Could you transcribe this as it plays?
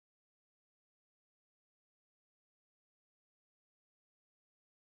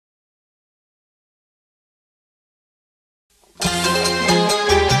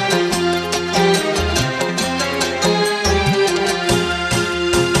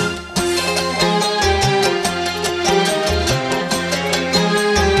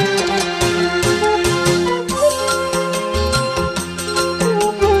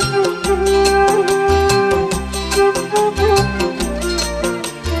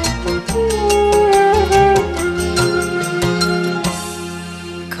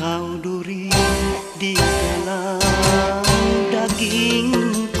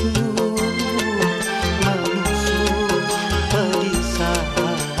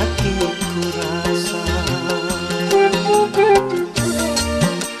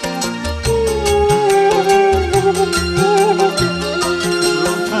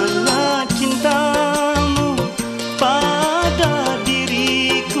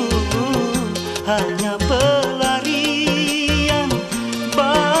hanya pelarian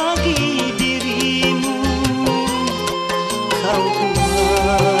bagi dirimu. Kau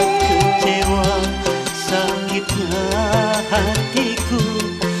buat kecewa sakitnya hatiku,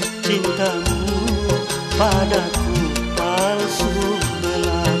 cintamu padaku palsu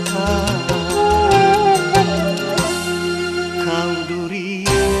belaka. Kau duri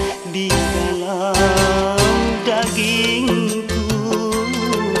di dalam dagingku,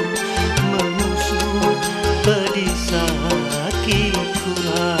 menusuk pedih sakit ku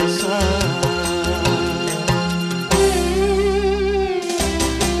rasa.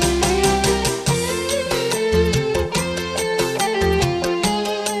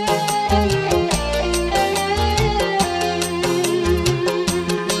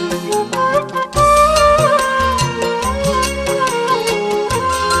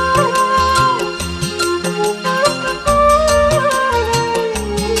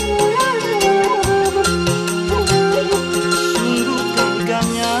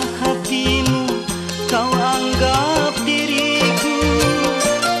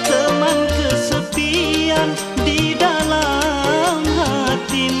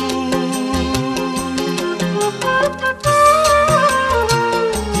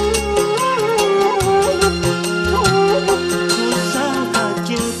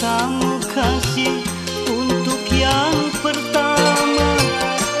 Untuk yang pertama,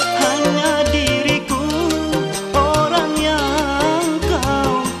 hanya diriku orang yang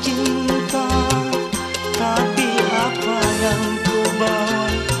kau cinta. Tapi apa yang ku bawa,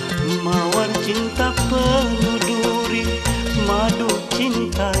 mawar cinta penuh duri, madu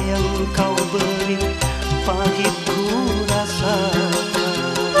cinta yang kau beri, pahit ku rasakan.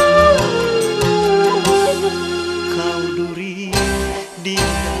 Kau duri di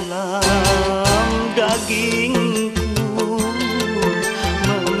dalam dagingku,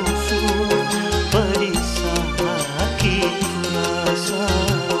 menusuk pedih sakit ku rasa.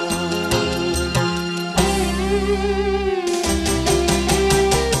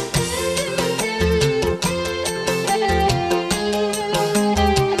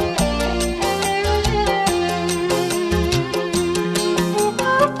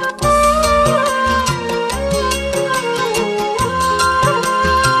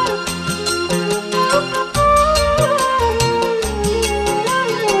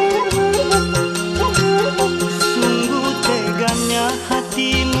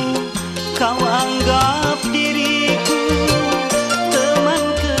 Kau anggap diriku teman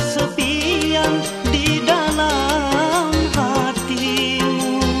kesepian di dalam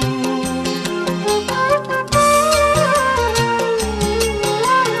hatimu.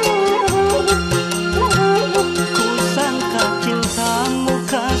 Ku sangka cintamu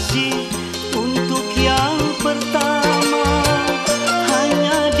kasih untuk yang pertama,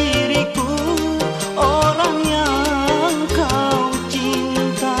 hanya diriku orang yang kau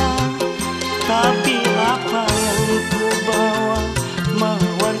cinta. Tapi apa yang ku bawa,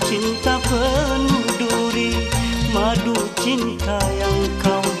 mawar cinta penuh duri, madu cinta